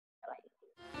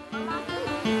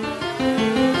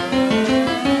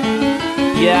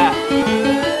Yeah,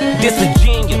 this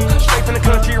Virginia, straight from the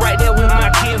country, right there with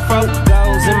my kinfolk.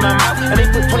 Goes in my mouth, and they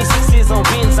put 26s on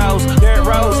benzos. Dirt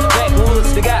roads,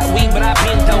 backwoods, they got weed, but I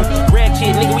been dope.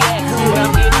 Ratchet, nigga, we act cool, but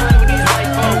I'm getting money with these white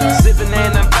folks. Sipping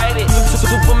and I'm faded,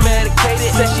 super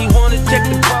medicated. Said she wanna check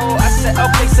the bowl, I said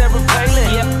okay, Sarah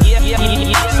Palin. Yep.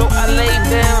 So I lay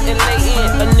down and lay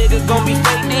in, a nigga gon' be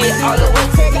faded all the way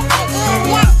to the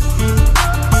AM.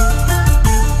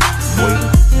 Way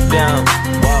down,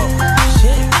 whoa,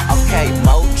 shit. Okay,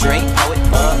 more drink, pour it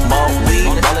up, more weed,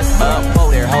 roll it up,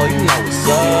 whoa there, ho, you know what's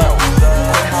up.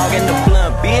 Quit hogging the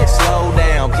blunt, bitch, slow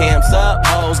down. Cams up,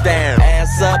 hoes down,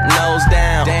 ass up, nose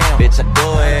down. Damn, bitch, I do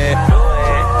it.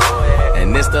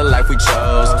 And it's the life we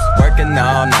chose, working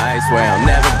all night, swear I'm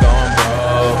never going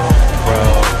broke.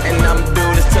 And I'ma do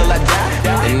this till I die.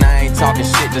 And I ain't talking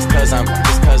shit just cause I'm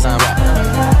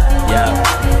yeah.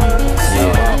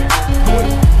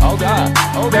 Oh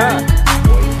God.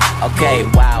 Okay,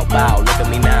 wow, look at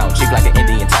me now. Cheap like an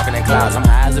Indian, talking in clouds. I'm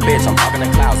high as a bitch, I'm talking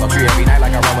in clouds. I'll treat every night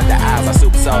like I run with the eyes. I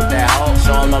super soak that hoe.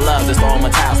 Show 'em the love, just throw 'em a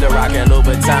towel. Still rockin'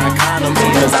 Louboutin condoms,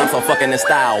 cause I'm so fucking in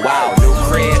style. Wow, new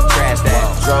crib, trash that.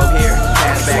 Drove here,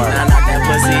 cash back, now I knock that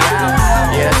pussy out.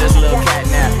 Yeah, just a little cat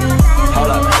nap.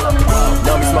 Hold up,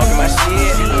 don't be smoking my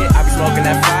shit. I be smoking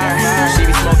that fire. She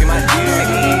be smoking my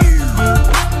dick.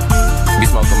 Be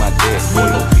smoking my dick, boy,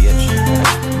 little bitch.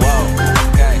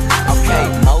 Okay,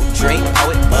 more drink,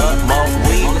 pour it up, more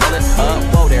weed, roll it up,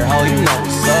 whoa there, ho, you know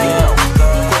what's up.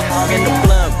 Quit hogging the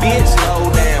blunt, bitch, slow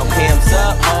down. Cams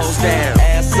up, hoes down,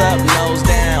 ass up, nose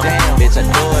down. Damn, bitch, I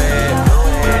do it.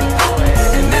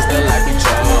 And this the life we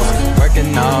chose,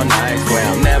 working all night, swear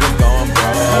I'm never going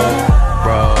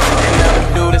broke. And I'ma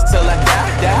do this till I die.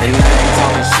 And I ain't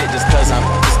talking shit just cause I'm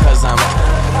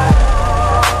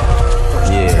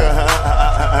yeah.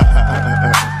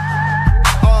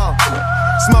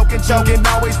 Smoking, joking,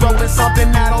 always rolling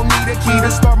something. I don't need a key to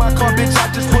start my car, bitch. I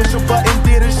just push a button,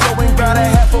 did a show and got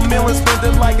 $500,000. Spent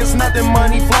it like it's nothing,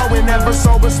 money flowing. Never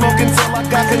sober, smoking till I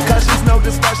got concussions. No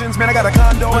discussions, man. I got a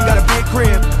condo and got a big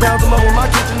crib. Pounds alone where my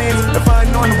kitchen is. If I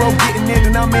ain't on the road getting it,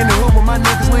 then I'm in the hood where my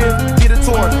niggas live. Get a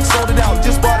tour, sold it out,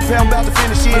 just bought a pound, about to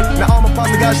finish it. Now all my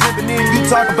pasta guys living in. You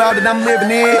talk about it, I'm living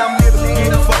in.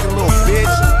 You fucking little bitch.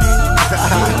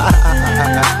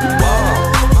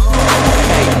 Whoa.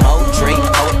 Okay, more drink,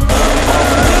 pour it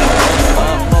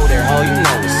up, whoa there, ho, you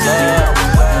know what's up.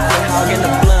 Quit hogging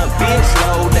the blunt, bitch,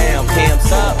 slow down.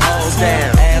 Cams up, hoes down,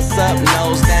 ass up,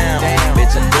 nose down. Damn,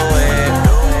 bitch, I do it.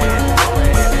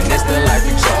 And it's the life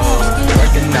we chose,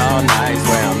 working all night,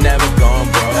 swear I'm never going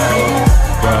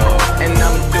broke. And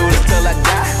I'ma do this till I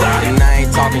die. And I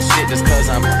ain't talking shit just cause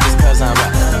I'm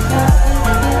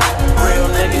Real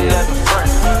nigga never front,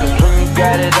 cause when you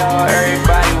got it all,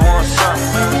 everybody wants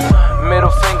something. Middle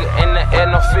finger in the air,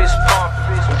 no fist pump.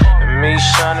 And me,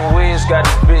 Shawnee Wiz, got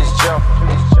this bitch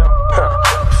jumpin'.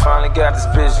 Finally got this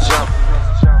bitch jumpin'.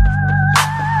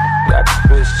 Got this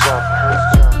bitch jumpin'.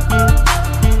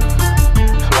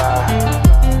 Fly.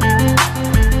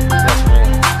 That's me.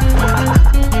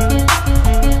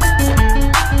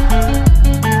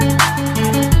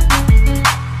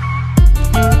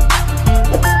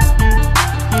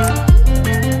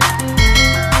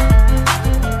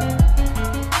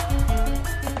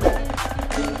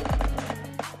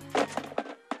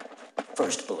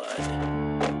 First blood.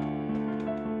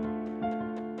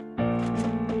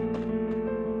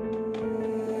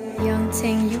 Young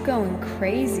Ting, you going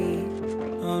crazy.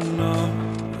 Oh no,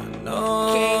 no.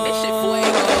 King, this shit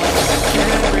fuego.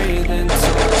 Can't breathe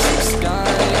into the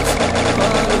skies.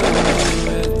 Follow me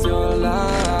with your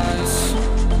lies.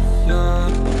 No,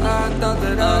 I thought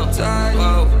that I'd die.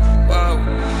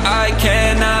 I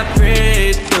cannot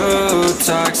breathe through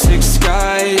toxic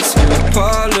skies. You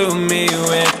pollute me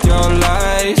with your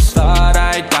lies. Thought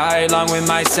I'd die along with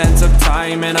my sense of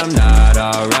time, and I'm not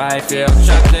alright. Feel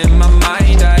trapped in my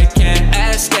mind, I can't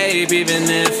escape even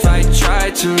if I try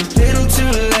to. Little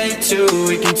too late, too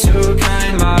weak and too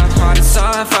kind. My heart is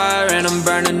on fire and I'm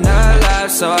burning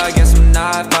alive, so I guess I'm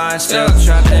not fine. Still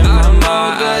trapped in my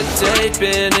mind. They've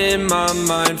been in my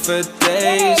mind for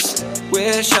days.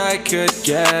 Wish I could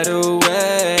get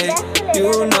away.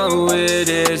 You know it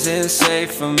isn't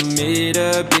safe for me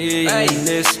to be in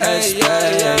this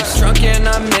headspace. Drunk and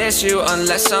I miss you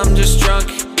unless I'm just drunk.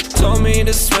 Told me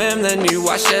to swim, then you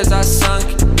watched as I sunk.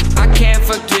 I can't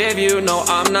forgive you, no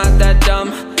I'm not that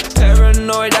dumb.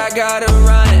 Paranoid, I gotta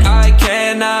run. I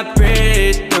cannot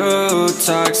breathe through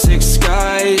toxic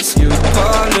skies. You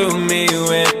pollute me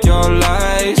with your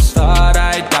lies. Thought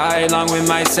I'd die along with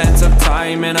my sense of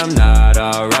time, and I'm not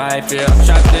alright. Feel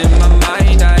trapped in my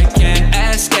mind, I can't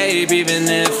escape even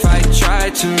if I try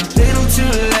to. Little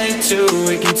too late, too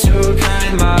weak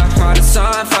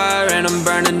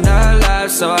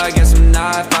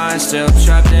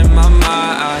trapped in my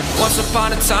mind. Once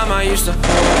upon a time I used to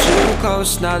hold you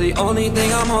close. Now the only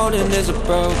thing I'm holding is a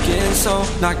broken soul.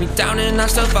 Knock me down and I'm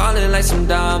still falling like some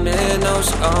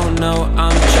dominoes. Oh no,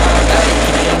 I'm trapped, I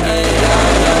can't get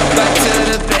out. Back to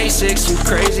the basics, you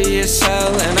crazy as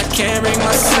hell. And I can't bring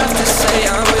myself to say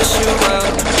I wish you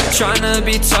well. Tryna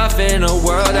be tough in a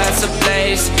world that's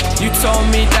ablaze. You told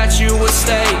me that you would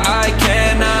stay. I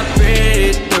cannot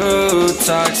breathe through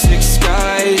toxic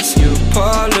skies. You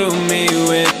pollute me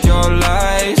with your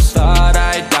lies. Thought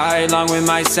I'd die along with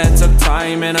my sense of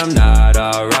time, and I'm not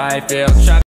alright. Feel trapped.